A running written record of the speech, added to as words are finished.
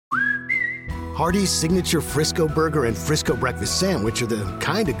Hardee's signature Frisco Burger and Frisco Breakfast Sandwich are the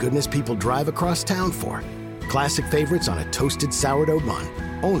kind of goodness people drive across town for. Classic favorites on a toasted sourdough bun.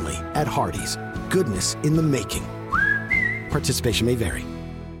 Only at Hardee's. Goodness in the making. Participation may vary.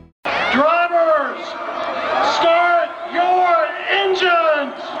 Drivers, start your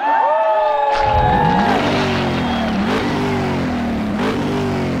engines!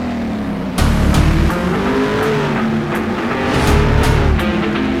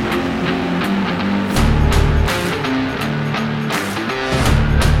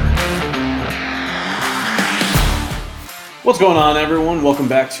 What's going on, everyone? Welcome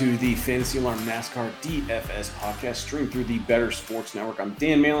back to the Fantasy Alarm NASCAR DFS podcast, streamed through the Better Sports Network. I'm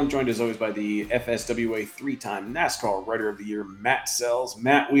Dan Malin, joined as always by the FSWA three-time NASCAR Writer of the Year, Matt Sells.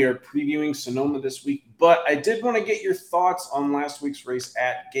 Matt, we are previewing Sonoma this week, but I did want to get your thoughts on last week's race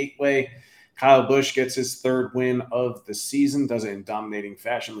at Gateway. Kyle Busch gets his third win of the season, does it in dominating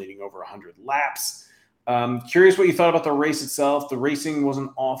fashion, leading over 100 laps. Curious what you thought about the race itself. The racing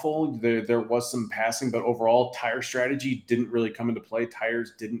wasn't awful. There was some passing, but overall tire strategy didn't really come into play.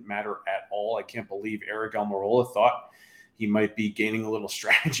 Tires didn't matter at all. I can't believe Eric Almirola thought he might be gaining a little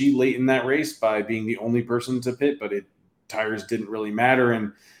strategy late in that race by being the only person to pit, but tires didn't really matter.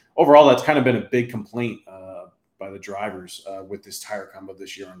 And overall, that's kind of been a big complaint by the drivers with this tire combo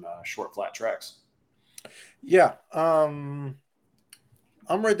this year on short, flat tracks. Yeah.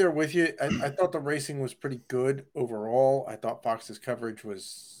 I'm right there with you. I thought the racing was pretty good overall. I thought Fox's coverage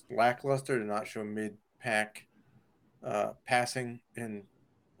was lackluster to not show mid-pack passing and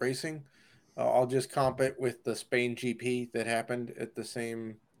racing. I'll just comp it with the Spain GP that happened at the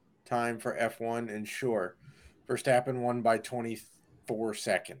same time for F1. And sure, Verstappen won by 24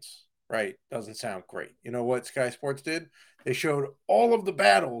 seconds. Right. Doesn't sound great. You know what Sky Sports did? They showed all of the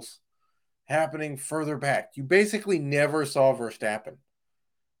battles happening further back. You basically never saw Verstappen.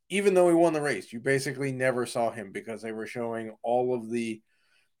 Even though he won the race, you basically never saw him because they were showing all of the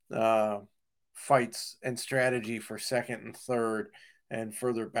fights and strategy for second and third and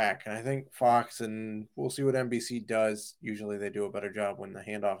further back. And I think Fox, and we'll see what NBC does. Usually they do a better job when the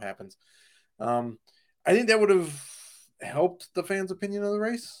handoff happens. I think that would have helped the fans' opinion of the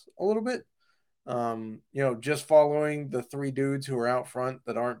race a little bit. Just following the three dudes who are out front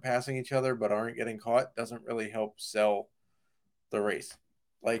that aren't passing each other but aren't getting caught doesn't really help sell the race.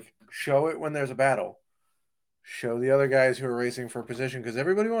 Like, show it when there's a battle. Show the other guys who are racing for position because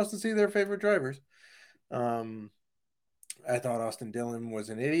everybody wants to see their favorite drivers. I thought Austin Dillon was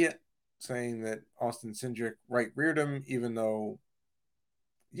an idiot saying that Austin Cindric right-reared him, even though,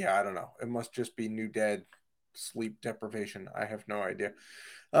 I don't know. It must just be new dead sleep deprivation. I have no idea.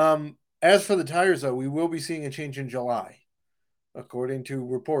 As for the tires, though, we will be seeing a change in July. According to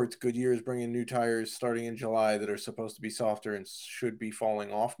reports, Goodyear is bringing new tires starting in July that are supposed to be softer and should be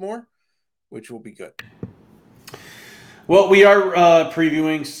falling off more, which will be good. Well, we are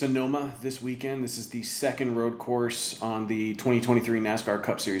previewing Sonoma this weekend. This is the second road course on the 2023 NASCAR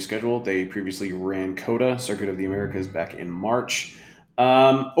Cup Series schedule. They previously ran COTA, Circuit of the Americas, back in March.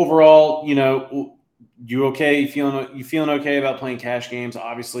 Overall, you okay? You feeling okay about playing cash games?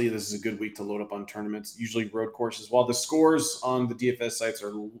 Obviously, this is a good week to load up on tournaments. Usually, road courses. While the scores on the DFS sites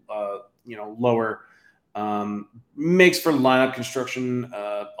are lower, makes for lineup construction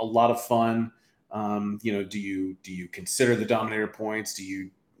a lot of fun. Do you consider the dominator points? Do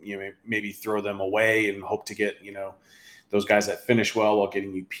you maybe throw them away and hope to get those guys that finish well while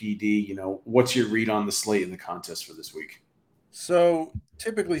getting you PD? What's your read on the slate and the contest for this week? So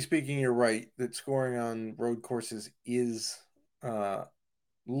typically speaking, you're right that scoring on road courses is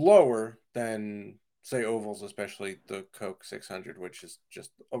lower than, say, ovals, especially the Coke 600, which is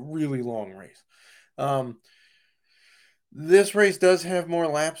just a really long race. This race does have more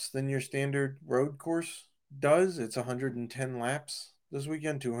laps than your standard road course does. It's 110 laps this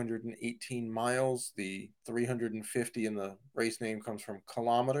weekend, 218 miles. The 350 in the race name comes from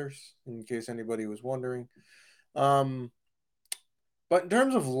kilometers, in case anybody was wondering. But in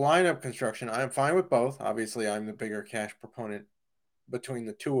terms of lineup construction, I'm fine with both. Obviously, I'm the bigger cash proponent between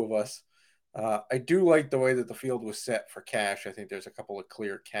the two of us. I do like the way that the field was set for cash. I think there's a couple of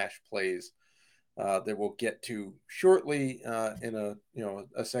clear cash plays that we'll get to shortly in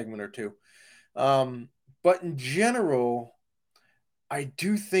a segment or two. But in general, I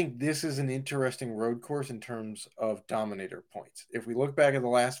do think this is an interesting road course in terms of dominator points. If we look back at the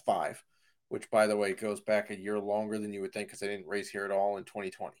last five, which, by the way, goes back a year longer than you would think because they didn't race here at all in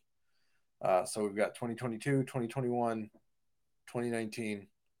 2020. So we've got 2022, 2021, 2019,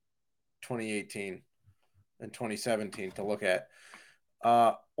 2018, and 2017 to look at.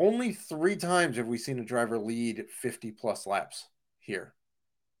 Only 3 times have we seen a driver lead 50-plus laps here.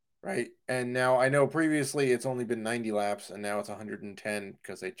 right? And now I know previously it's only been 90 laps, and now it's 110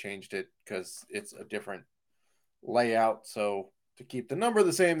 because they changed it because it's a different layout. So to keep the number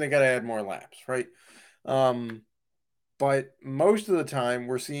the same, they got to add more laps, right? Um, but most of the time,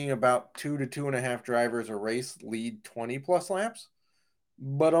 we're seeing about 2 to 2.5 drivers a race lead 20 plus laps,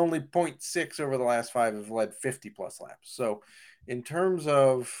 but only zero point 0.6 over the last 5 have led 50 plus laps. So, in terms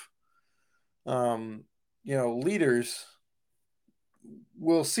of um, leaders,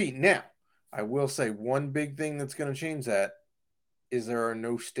 we'll see. Now, I will say one big thing that's going to change that is there are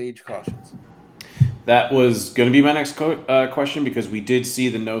no stage cautions. That was going to be my next question because we did see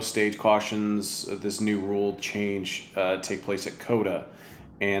the no stage cautions, this new rule change take place at Coda.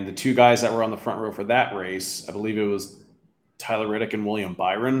 And the two guys that were on the front row for that race, I believe it was Tyler Reddick and William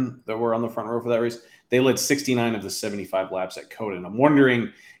Byron that were on the front row for that race. They led 69 of the 75 laps at Coda. And I'm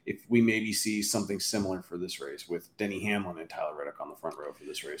wondering if we maybe see something similar for this race with Denny Hamlin and Tyler Reddick on the front row for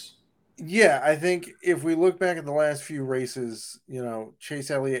this race. Yeah, I think if we look back at the last few races, Chase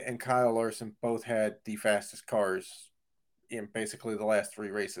Elliott and Kyle Larson both had the fastest cars in basically the last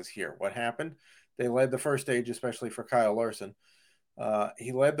 3 races here. What happened? They led the first stage, especially for Kyle Larson.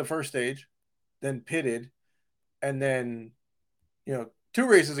 He led the first stage, then pitted, and then, 2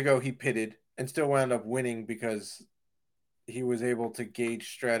 races ago, he pitted and still wound up winning because he was able to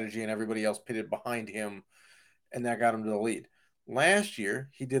gauge strategy and everybody else pitted behind him, and that got him to the lead. Last year,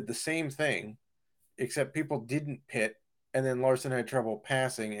 he did the same thing, except people didn't pit, and then Larson had trouble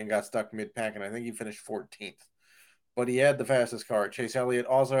passing and got stuck mid-pack, and I think he finished 14th. But he had the fastest car. Chase Elliott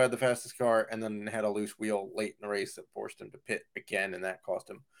also had the fastest car, and then had a loose wheel late in the race that forced him to pit again, and that cost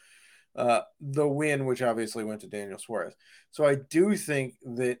him the win, which obviously went to Daniel Suarez. So I do think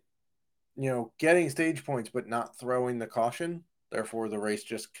that, getting stage points but not throwing the caution, therefore the race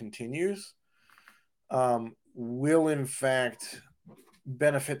just continues, will in fact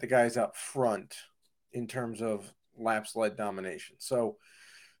benefit the guys up front in terms of laps led domination. So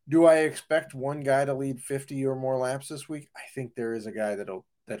do I expect one guy to lead 50 or more laps this week? I think there is a guy that'll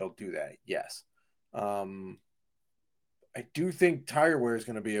do that. Yes. I do think tire wear is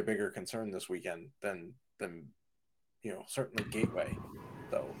going to be a bigger concern this weekend than certainly Gateway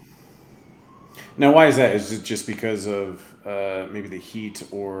though. Now, why is that? Is it just because of maybe the heat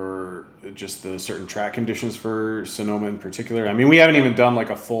or just the certain track conditions for Sonoma in particular? I mean, we haven't even done like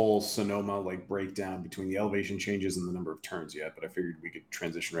a full Sonoma like breakdown between the elevation changes and the number of turns yet, but I figured we could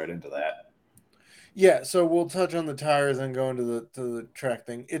transition right into that. Yeah, so we'll touch on the tires and go into the track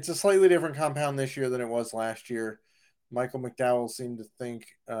thing. It's a slightly different compound this year than it was last year. Michael McDowell seemed to think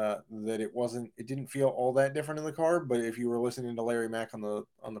that it didn't feel all that different in the car. But if you were listening to Larry Mack on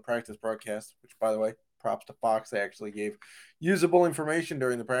the practice broadcast, which by the way, props to Fox, they actually gave usable information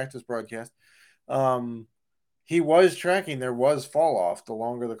during the practice broadcast. He was tracking there was fall off. The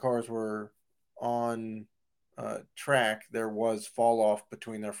longer the cars were on track, there was fall off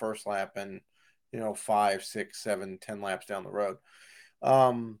between their first lap and 5, 6, 7, 10 laps down the road.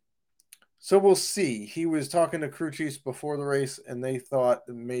 So we'll see. He was talking to crew chiefs before the race, and they thought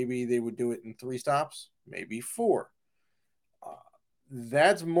maybe they would do it in 3 stops, maybe 4.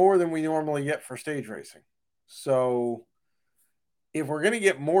 That's more than we normally get for stage racing. So if we're going to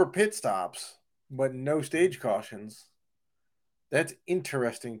get more pit stops, but no stage cautions, that's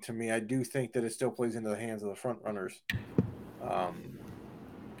interesting to me. I do think that it still plays into the hands of the front runners,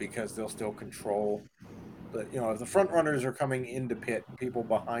 because they'll still control if the front runners are coming into pit, people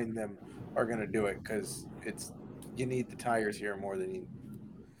behind them are going to do it because you need the tires here more than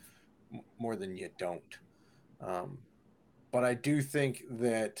you don't. But I do think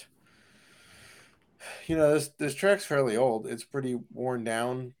that this track's fairly old. It's pretty worn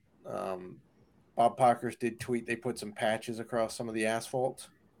down. Bob Pockers did tweet they put some patches across some of the asphalt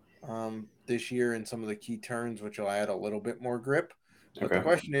this year in some of the key turns, which will add a little bit more grip. But the Okay.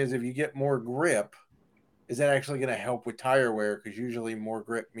 question is, if you get more grip, is that actually going to help with tire wear? Because usually more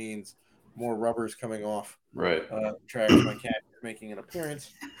grip means more rubbers coming off Right. tracks. My cat is making an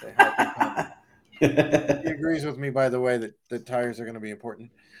appearance. Say hi, Pink Panther. He agrees with me, by the way, that the tires are going to be important.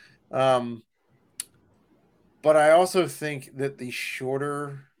 But I also think that the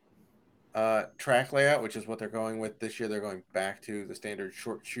shorter track layout, which is what they're going with this year, they're going back to the standard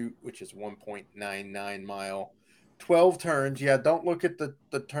short chute, which is 1.99 mile, 12 turns. Yeah, don't look at the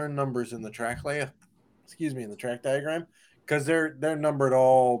turn numbers in the track layout. Excuse me, in the track diagram, because they're numbered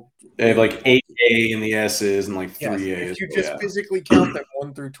all. They have like 8A in the S's and like Yes, 3A. if you just Yeah. physically count them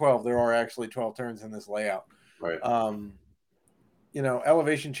 1 through 12, there are actually 12 turns in this layout. Right.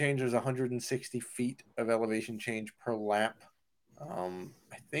 Elevation change, there's 160 feet of elevation change per lap.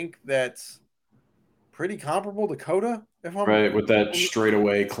 I think that's pretty comparable to Coda, if I'm right, with that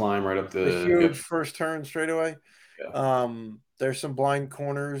straightaway climb right up the the huge first turn straightaway. Yeah. There's some blind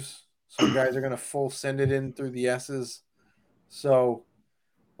corners. Some guys are going to full send it in through the S's. So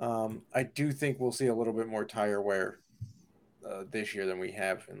I do think we'll see a little bit more tire wear this year than we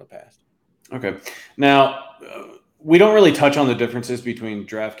have in the past. Okay. Now, we don't really touch on the differences between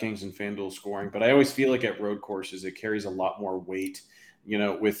DraftKings and FanDuel scoring, but I always feel like at road courses, it carries a lot more weight.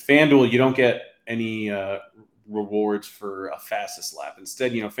 With FanDuel, you don't get any rewards for a fastest lap.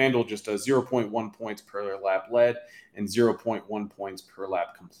 Instead, FanDuel just does 0.1 points per lap led and 0.1 points per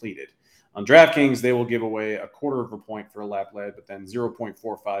lap completed. On DraftKings, they will give away a quarter of a point for a lap led, but then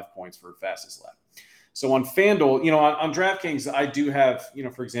 0.45 points for fastest lap. So on FanDuel, on DraftKings, I do have,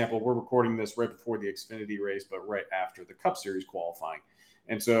 for example, we're recording this right before the Xfinity race, but right after the Cup Series qualifying.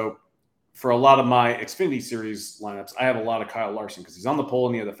 And so for a lot of my Xfinity Series lineups, I have a lot of Kyle Larson because he's on the pole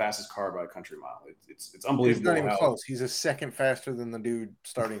and he had the fastest car by a country mile. It's It's unbelievable not even how close. He's a second faster than the dude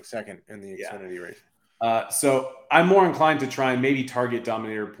starting second in the yeah. Xfinity race. So I'm more inclined to try and maybe target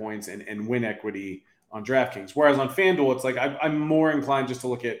dominator points and win equity on DraftKings. Whereas on FanDuel, it's like I'm more inclined just to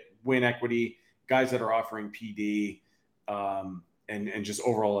look at win equity, guys that are offering PD, and just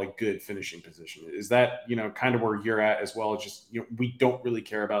overall like good finishing position. Is that kind of where you're at as well? Just we don't really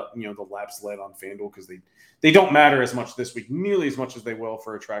care about the laps led on FanDuel because they don't matter as much this week, nearly as much as they will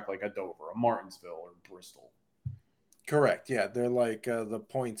for a track like a Dover, a Martinsville, or Bristol. Correct. Yeah, they're like the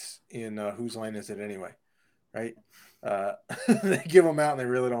points in Whose Line Is It Anyway, right? They give them out and they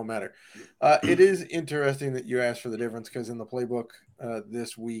really don't matter. It is interesting that you asked for the difference because in the playbook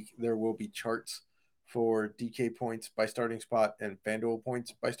this week there will be charts for DK points by starting spot and FanDuel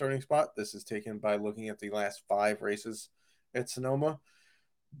points by starting spot. This is taken by looking at the last 5 races at Sonoma.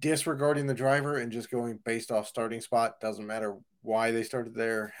 Disregarding the driver and just going based off starting spot. Doesn't matter why they started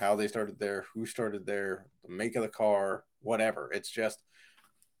there, how they started there, who started there, the make of the car, whatever. It's just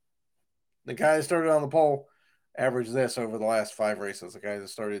the guy that started on the pole averaged this over the last 5 races. The guy that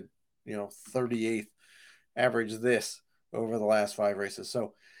started 38th averaged this over the last 5 races.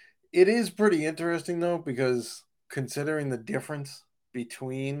 So it is pretty interesting though, because considering the difference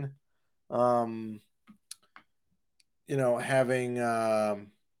between having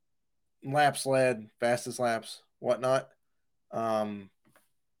laps led, fastest laps, whatnot. It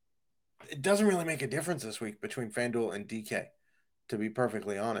doesn't really make a difference this week between FanDuel and DK, to be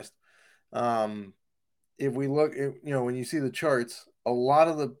perfectly honest. If we look at, when you see the charts, a lot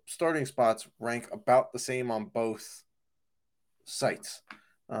of the starting spots rank about the same on both sites.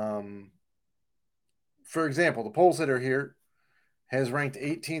 For example, the pole sitter here has ranked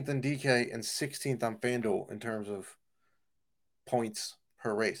 18th in DK and 16th on FanDuel in terms of points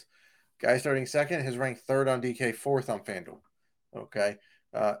per race. Guy starting second has ranked 3rd on DK, 4th on FanDuel. Okay.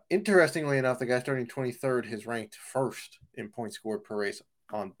 Interestingly enough, the guy starting 23rd has ranked 1st in points scored per race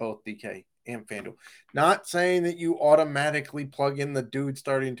on both DK and FanDuel. Not saying that you automatically plug in the dude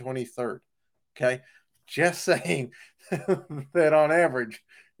starting 23rd. Okay. Just saying that on average,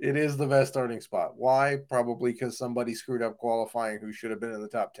 it is the best starting spot. Why? Probably because somebody screwed up qualifying who should have been in the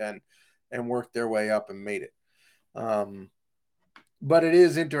top 10 and worked their way up and made it. But it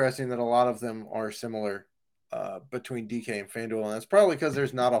is interesting that a lot of them are similar between DK and FanDuel, and that's probably because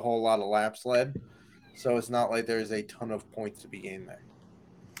there's not a whole lot of laps led, so it's not like there's a ton of points to be gained there.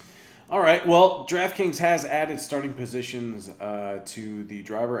 All right. Well, DraftKings has added starting positions to the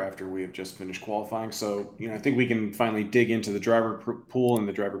driver after we have just finished qualifying. So, I think we can finally dig into the driver pool and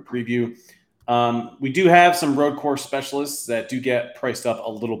the driver preview. We do have some road course specialists that do get priced up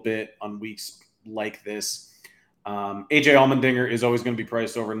a little bit on weeks like this. AJ Allmendinger is always going to be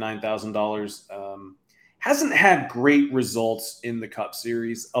priced over $9,000. Hasn't had great results in the Cup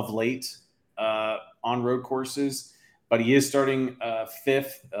Series of late on road courses, but he is starting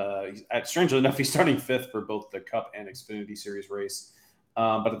 5th. Strangely enough, he's starting 5th for both the Cup and Xfinity Series race.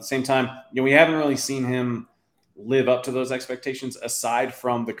 But at the same time, we haven't really seen him live up to those expectations aside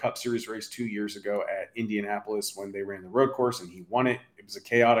from the Cup Series race 2 years ago at Indianapolis when they ran the road course and he won it. It was a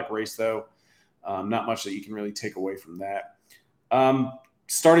chaotic race, though. Not much that you can really take away from that.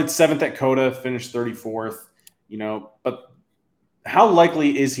 Started 7th at Coda, finished 34th, but how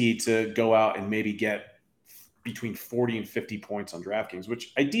likely is he to go out and maybe get between 40 and 50 points on DraftKings,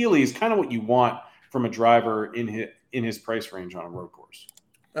 which ideally is kind of what you want from a driver in his price range on a road course?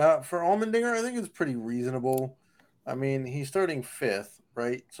 For Allmendinger, I think it's pretty reasonable. I mean, he's starting 5th,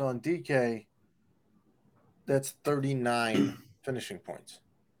 right? So on DK, that's 39 finishing points,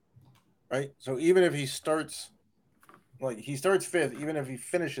 right? So even if he starts 5th, even if he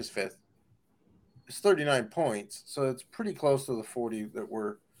finishes 5th, it's 39 points. So it's pretty close to the 40 that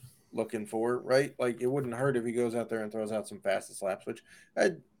we're looking for, right? Like, it wouldn't hurt if he goes out there and throws out some fastest laps, which,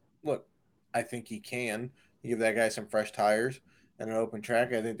 look, I think he can. You give that guy some fresh tires and an open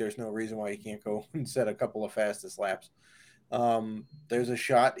track. I think there's no reason why he can't go and set a couple of fastest laps. There's a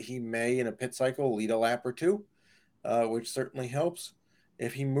shot he may, in a pit cycle, lead a lap or two, which certainly helps.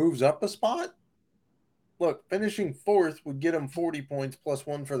 If he moves up a spot, look, finishing fourth would get him 40 points plus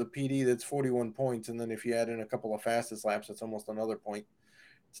one for the PD. That's 41 points. And then if you add in a couple of fastest laps, that's almost another point.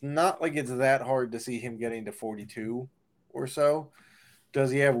 It's not like it's that hard to see him getting to 42 or so.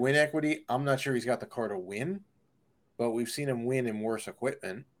 Does he have win equity? I'm not sure he's got the car to win, but we've seen him win in worse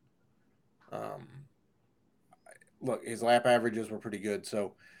equipment. Look, his lap averages were pretty good.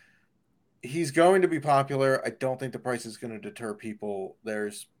 So he's going to be popular. I don't think the price is going to deter people.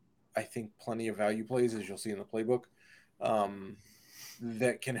 There's, I think, plenty of value plays, as you'll see in the playbook,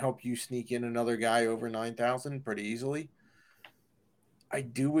 that can help you sneak in another guy over 9,000 pretty easily. I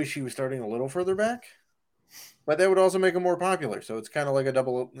do wish he was starting a little further back, but that would also make him more popular. So it's kind of like a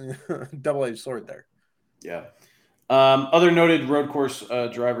double-edged sword there. Yeah. Other noted road course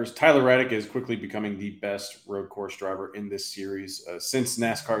drivers, Tyler Reddick is quickly becoming the best road course driver in this series. Since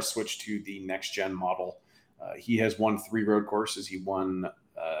NASCAR switched to the next-gen model, he has won 3 road courses. He won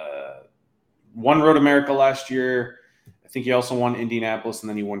one Road America last year. I think he also won Indianapolis, and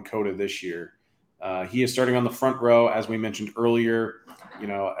then he won COTA this year. He is starting on the front row, as we mentioned earlier.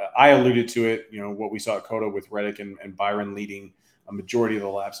 I alluded to it, what we saw at COTA with Reddick and Byron leading a majority of the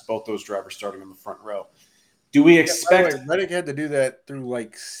laps, both those drivers starting on the front row. Do we expect... By the way, Reddick had to do that through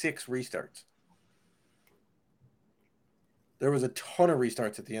like 6 restarts. There was a ton of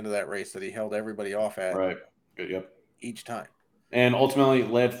restarts at the end of that race that he held everybody off at. Right. Good. Yep. Each time. And ultimately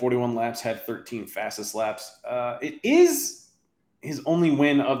led 41 laps, had 13 fastest laps. It is his only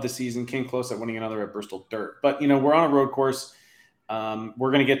win of the season. Came close at winning another at Bristol Dirt. But, we're on a road course.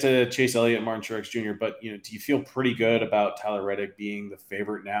 We're going to get to Chase Elliott, Martin Truex Jr., but, do you feel pretty good about Tyler Reddick being the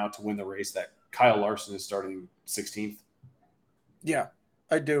favorite now to win the race that Kyle Larson is starting 16th? Yeah,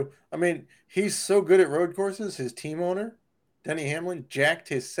 I do. I mean, he's so good at road courses. His team owner, Denny Hamlin, jacked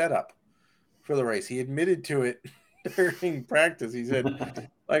his setup for the race. He admitted to it during practice. He said,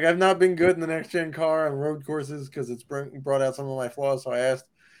 I've not been good in the next-gen car on road courses because it's brought out some of my flaws. So I asked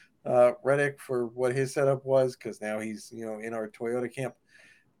Reddick for what his setup was, because now he's, in our Toyota camp.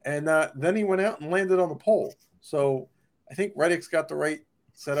 And then he went out and landed on the pole. So I think Reddick's got the right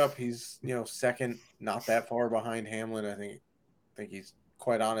setup. He's, second, not that far behind Hamlin. I think he's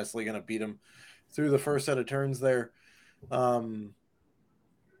quite honestly going to beat him through the first set of turns there.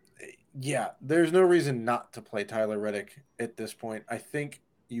 Yeah, there's no reason not to play Tyler Reddick at this point. I think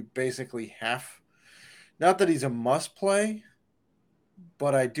you basically have, not that he's a must play,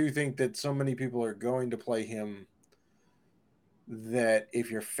 but I do think that so many people are going to play him that if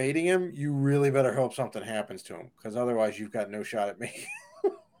you're fading him, you really better hope something happens to him, because otherwise you've got no shot at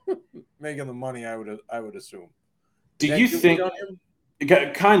making the money, I would assume. Do you think...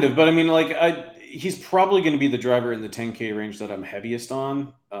 Kind of, but I mean, he's probably going to be the driver in the 10K range that I'm heaviest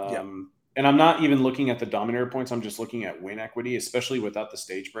on. And I'm not even looking at the Dominator points. I'm just looking at win equity, especially without the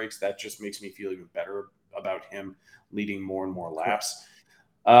stage breaks. That just makes me feel even better about him leading more and more laps.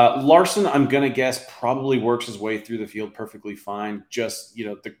 Larson, I'm going to guess, probably works his way through the field perfectly fine. Just,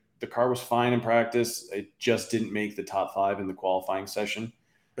 the car was fine in practice. It just didn't make the top 5 in the qualifying session.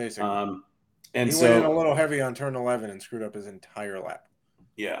 Basically. And he so went in a little heavy on turn 11 and screwed up his entire lap.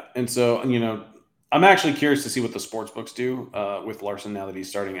 Yeah. And so, I'm actually curious to see what the sports books do with Larson now that he's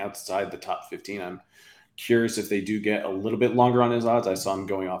starting outside the top 15. I'm curious if they do get a little bit longer on his odds. I saw him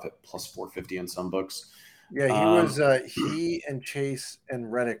going off at plus 450 in some books. Yeah, he and Chase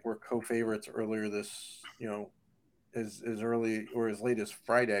and Reddick were co-favorites earlier this, as early or as late as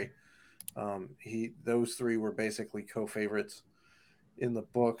Friday. Those 3 were basically co-favorites in the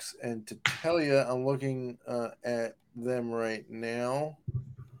books. And to tell you, I'm looking at them right now.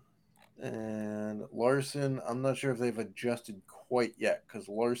 And Larson, I'm not sure if they've adjusted quite yet, because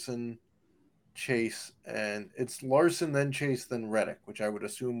Larson, Chase, and it's Larson, then Chase, then Reddick, which I would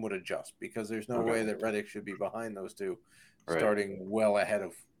assume would adjust, because there's no way that Reddick should be behind those 2, starting well ahead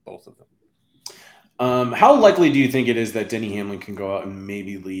of both of them. How likely do you think it is that Denny Hamlin can go out and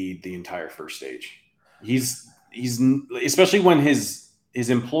maybe lead the entire first stage? He's especially when his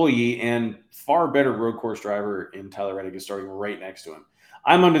employee and far better road course driver in Tyler Reddick is starting right next to him.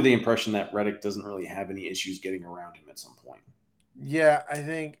 I'm under the impression that Reddick doesn't really have any issues getting around him at some point. Yeah, I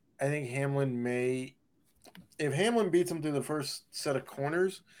think Hamlin may, if Hamlin beats him through the first set of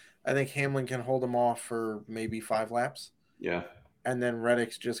corners, I think Hamlin can hold him off for maybe 5 laps. Yeah. And then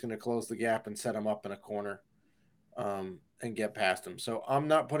Reddick's just going to close the gap and set him up in a corner. and get past him. So I'm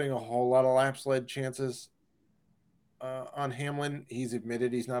not putting a whole lot of lap sled chances on Hamlin. He's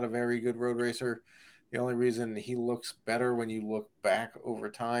admitted he's not a very good road racer. The only reason he looks better when you look back over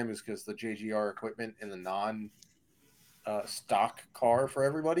time is because the JGR equipment in the stock car for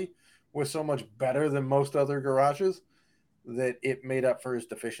everybody was so much better than most other garages that it made up for his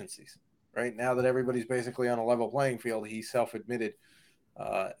deficiencies. Right now that everybody's basically on a level playing field, he self-admitted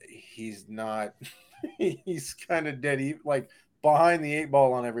he's not. He's kind of dead, like behind the 8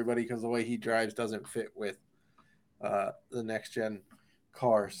 ball on everybody because the way he drives doesn't fit with the next gen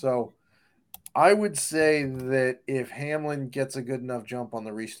car. So I would say that if Hamlin gets a good enough jump on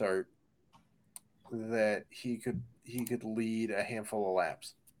the restart, that he could lead a handful of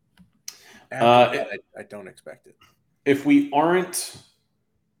laps. After that, I don't expect it. If we aren't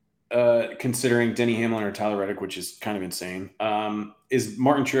considering Denny Hamlin or Tyler Reddick, which is kind of insane, is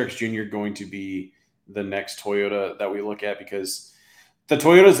Martin Truex Jr. going to be the next Toyota that we look at? Because the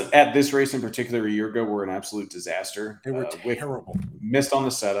Toyotas at this race in particular a year ago were an absolute disaster. They were terrible. Missed on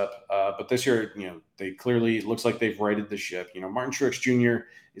the setup. But this year, they clearly looks like they've righted the ship. Martin Truex Jr.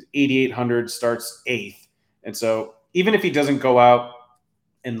 is 8,800, starts 8th. And so even if he doesn't go out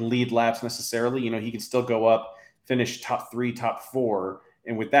and lead laps necessarily, he can still go up, finish top 3, top 4.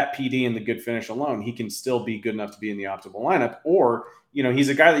 And with that PD and the good finish alone, he can still be good enough to be in the optimal lineup. Or, he's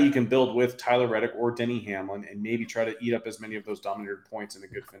a guy that you can build with Tyler Reddick or Denny Hamlin and maybe try to eat up as many of those dominated points in a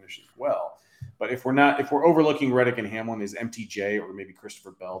good finish as well. But if we're overlooking Reddick and Hamlin, is MTJ or maybe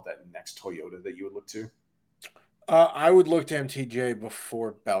Christopher Bell that next Toyota that you would look to? I would look to MTJ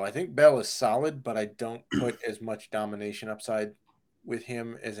before Bell. I think Bell is solid, but I don't put as much domination upside with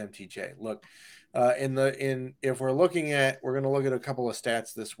him as MTJ. Look, if we're going to look at a couple of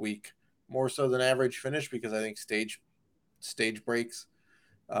stats this week, more so than average finish, because I think stage breaks,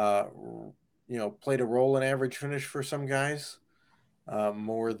 played a role in average finish for some guys,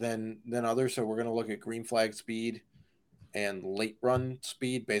 more than others. So we're going to look at green flag speed and late run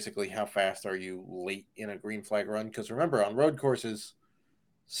speed. Basically, how fast are you late in a green flag run? Because remember, on road courses,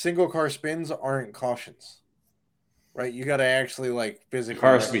 single car spins aren't cautions. Right, you got to actually physically. The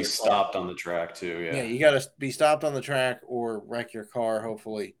car has to be stopped on the track too. Yeah, you got to be stopped on the track or wreck your car.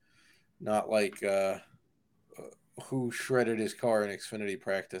 Hopefully, not like who shredded his car in Xfinity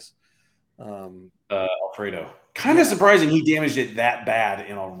practice. Alfredo. Kind of surprising he damaged it that bad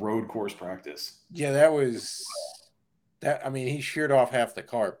in a road course practice. Yeah, that was that. I mean, he sheared off half the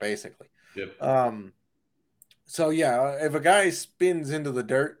car basically. Yep. So yeah, if a guy spins into the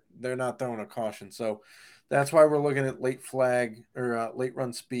dirt, they're not throwing a caution. So that's why we're looking at late flag or late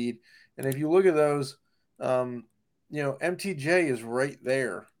run speed. And if you look at those, MTJ is right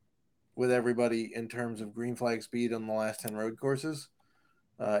there with everybody in terms of green flag speed on the last 10 road courses.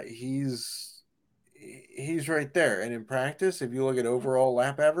 He's right there. And in practice, if you look at overall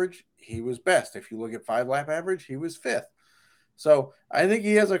lap average, he was best. If you look at 5 lap average, he was 5th. So I think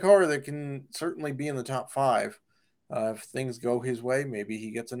he has a car that can certainly be in the top 5. If things go his way, maybe he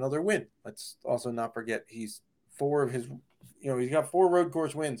gets another win. Let's also not forget he's got 4 road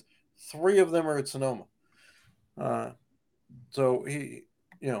course wins. 3 of them are at Sonoma. So he,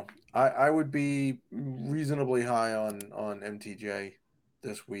 I would be reasonably high on MTJ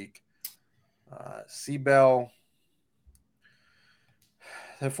this week. Seabell,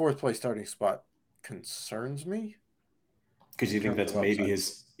 the 4th place starting spot concerns me. Because you think that's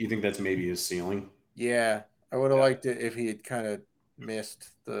maybe his ceiling? Yeah. I would have liked it if he had kind of missed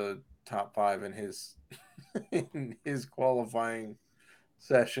the top 5 in his qualifying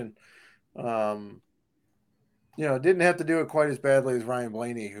session. Didn't have to do it quite as badly as Ryan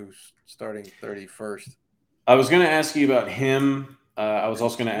Blaney, who's starting 31st. I was going to ask you about him. I was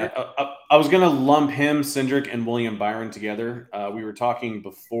going to lump him, Cindric, and William Byron together. We were talking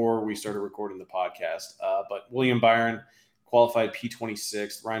before we started recording the podcast, but William Byron qualified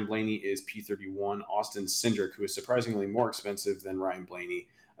P26. Ryan Blaney is P31. Austin Cindric, who is surprisingly more expensive than Ryan Blaney.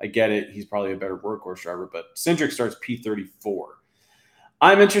 I get it. He's probably a better road course driver, but Cindric starts P34.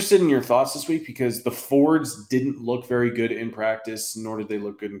 I'm interested in your thoughts this week because the Fords didn't look very good in practice, nor did they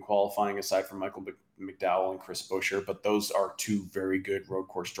look good in qualifying, aside from Michael McDowell and Chris Buescher. But those are 2 very good road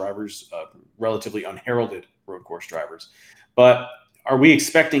course drivers, relatively unheralded road course drivers. But are we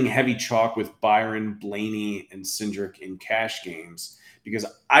expecting heavy chalk with Byron, Blaney, and Cindric in cash games? Because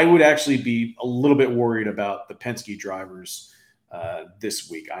I would actually be a little bit worried about the Penske drivers this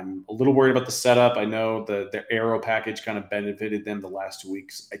week. I'm a little worried about the setup. I know the aero package kind of benefited them the last 2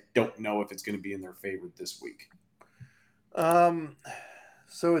 weeks. I don't know if it's going to be in their favor this week.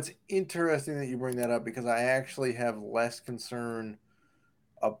 So it's interesting that you bring that up because I actually have less concern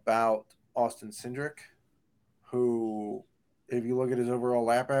about Austin Cindric, who if you look at his overall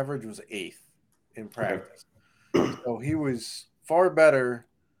lap average, was 8th in Okay. practice. So he was far better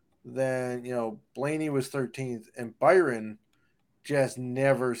than, Blaney was 13th, and Byron just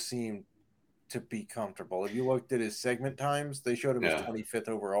never seemed to be comfortable. If you looked at his segment times, they showed him as Yeah. 25th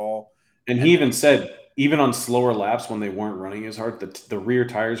overall. And he even said, even on slower laps when they weren't running as hard, the rear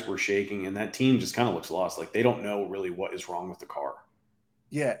tires were shaking, and that team just kind of looks lost. Like they don't know really what is wrong with the car.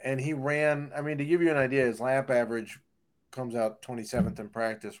 Yeah, and he ran. I mean, to give you an idea, his lap average comes out 27th in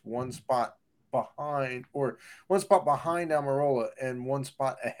practice, one spot behind Almirola and one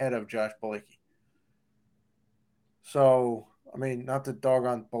spot ahead of Josh Bilicki. So, I mean, not to dog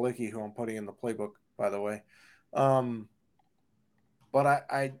on Bilicki, who I'm putting in the playbook, by the way. But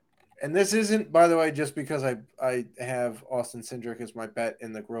and this isn't, by the way, just because I have Austin Cindric as my bet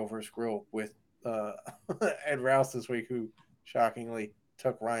in the Grill vs. Grill with Ed Rouse this week, who shockingly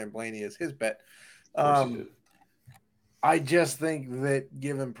took Ryan Blaney as his bet. Of course he did. I just think that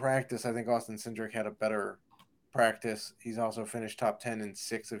given practice, I think Austin Cindric had a better practice. He's also finished top 10 in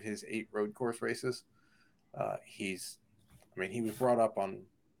 6 of his 8 road course races. He was brought up on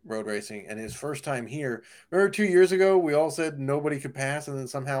road racing, and his first time here. Remember 2 years ago, we all said nobody could pass, and then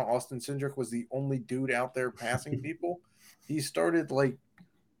somehow Austin Cindric was the only dude out there passing people. He started like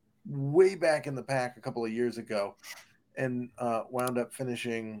way back in the pack a couple of years ago, and wound up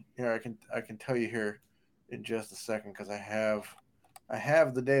finishing. Here, I can tell you here in just a second because I have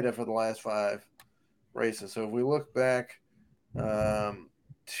the data for the last 5 races. So if we look back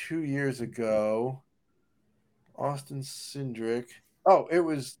 2 years ago, Austin Cindric. Oh, it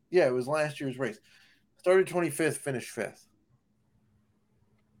was last year's race. Started 25th, finished 5th.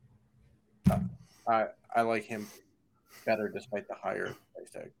 I like him better despite the higher price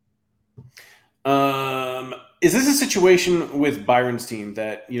tag. Is this a situation with Byron's team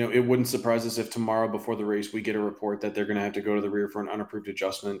that, it wouldn't surprise us if tomorrow before the race we get a report that they're going to have to go to the rear for an unapproved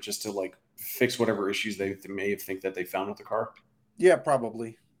adjustment just to like fix whatever issues they may think that they found with the car? Yeah,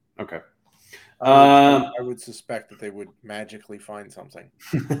 probably. Okay. I would suspect that they would magically find something.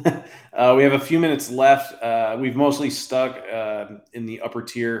 We have a few minutes left. We've mostly stuck in the upper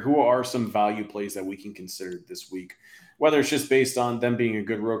tier. Who are some value plays that we can consider this week? Whether it's just based on them being a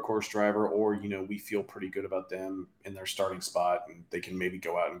good road course driver or, we feel pretty good about them in their starting spot and they can maybe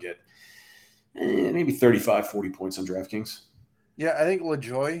go out and get maybe 35, 40 points on DraftKings. Yeah, I think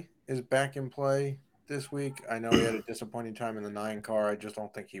LaJoy is back in play this week. I know he had a disappointing time in the 9 car. I just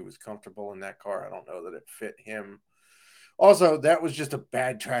don't think he was comfortable in that car. I don't know that it fit him. Also, that was just a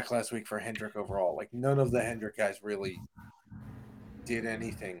bad track last week for Hendrick overall. Like, none of the Hendrick guys really did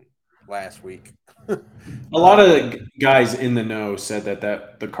anything last week. A lot of guys in the know said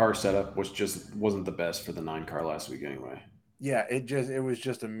that the car setup wasn't the best for the 9 car last week anyway. Yeah, it was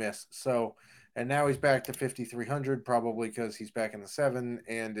just a miss. So, and now he's back to 5,300, probably because he's back in the 7,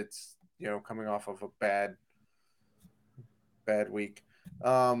 and it's coming off of a bad week.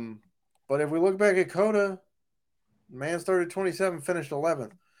 But if we look back at Coda, man started 27, finished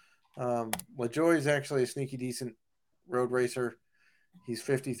 11th. LaJoy is actually a sneaky decent road racer. He's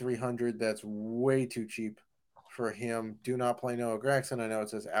 5,300. That's way too cheap for him. Do not play Noah Gragson. I know it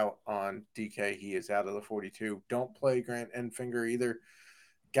says out on DK. He is out of the 42. Don't play Grant Enfinger either.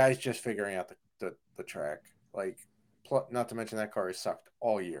 Guy's just figuring out the track. Like, not to mention that car has sucked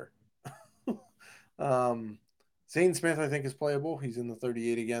all year. Zane Smith, I think, is playable. He's in the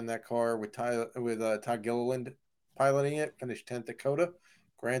 38 again. That car with Todd Gilliland piloting it, finished 10th at Coda.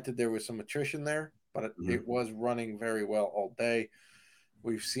 Granted, there was some attrition there, but it was running very well all day.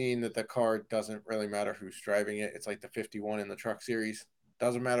 We've seen that the car doesn't really matter who's driving it. It's like the 51 in the Truck Series.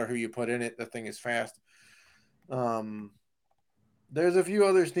 Doesn't matter who you put in it. The thing is fast. There's a few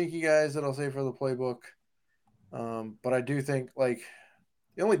other sneaky guys that I'll say for the playbook. But I do think, like,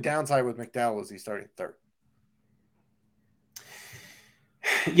 the only downside with McDowell is he's starting 3rd.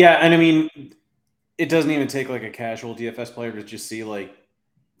 Yeah, and I mean, it doesn't even take like a casual DFS player to just see like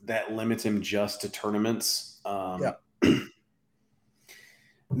that limits him just to tournaments. Yeah.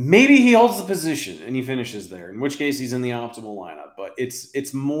 Maybe he holds the position and he finishes there, in which case he's in the optimal lineup. But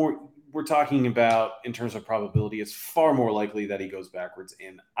it's more we're talking about in terms of probability. It's far more likely that he goes backwards,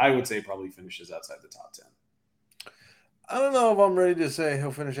 and I would say probably finishes outside the top 10. I don't know if I'm ready to say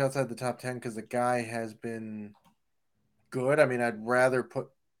he'll finish outside the top 10 because the guy has been good. I mean, I'd rather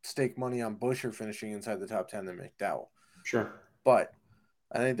stake money on Buescher finishing inside the top 10 than McDowell. Sure. But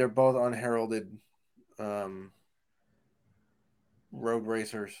I think they're both unheralded road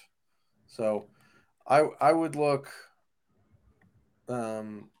racers. So I would look, a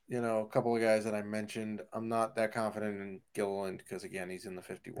couple of guys that I mentioned. I'm not that confident in Gilliland because, again, he's in the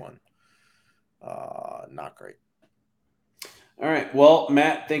 51. Not great. All right. Well,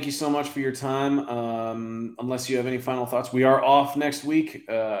 Matt, thank you so much for your time. Unless you have any final thoughts, we are off next week.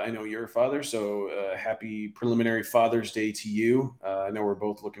 I know you're a father, so happy preliminary Father's Day to you. I know we're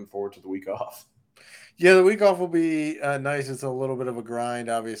both looking forward to the week off. Yeah, the week off will be nice. It's a little bit of a grind,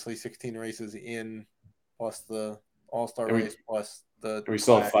 obviously. 16 races in, plus the All-Star race, plus the. We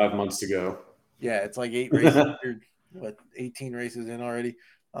still have 5 months to go. Yeah, it's like 8 races. 18 races in already.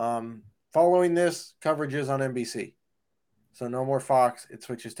 Following this, coverage is on NBC. So no more Fox. It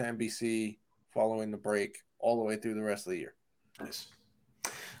switches to NBC following the break all the way through the rest of the year. Nice.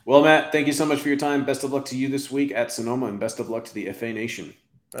 Well, Matt, thank you so much for your time. Best of luck to you this week at Sonoma, and best of luck to the FA Nation.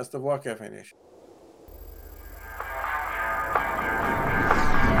 Best of luck, FA Nation.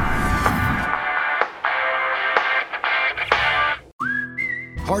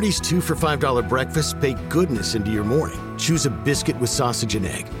 Hardee's 2 for $5 breakfast bake goodness into your morning. Choose a biscuit with sausage and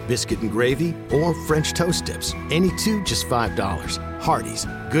egg, biscuit and gravy, or French toast dips. Any two, just $5. Hardee's,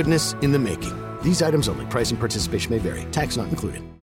 goodness in the making. These items only. Price and participation may vary. Tax not included.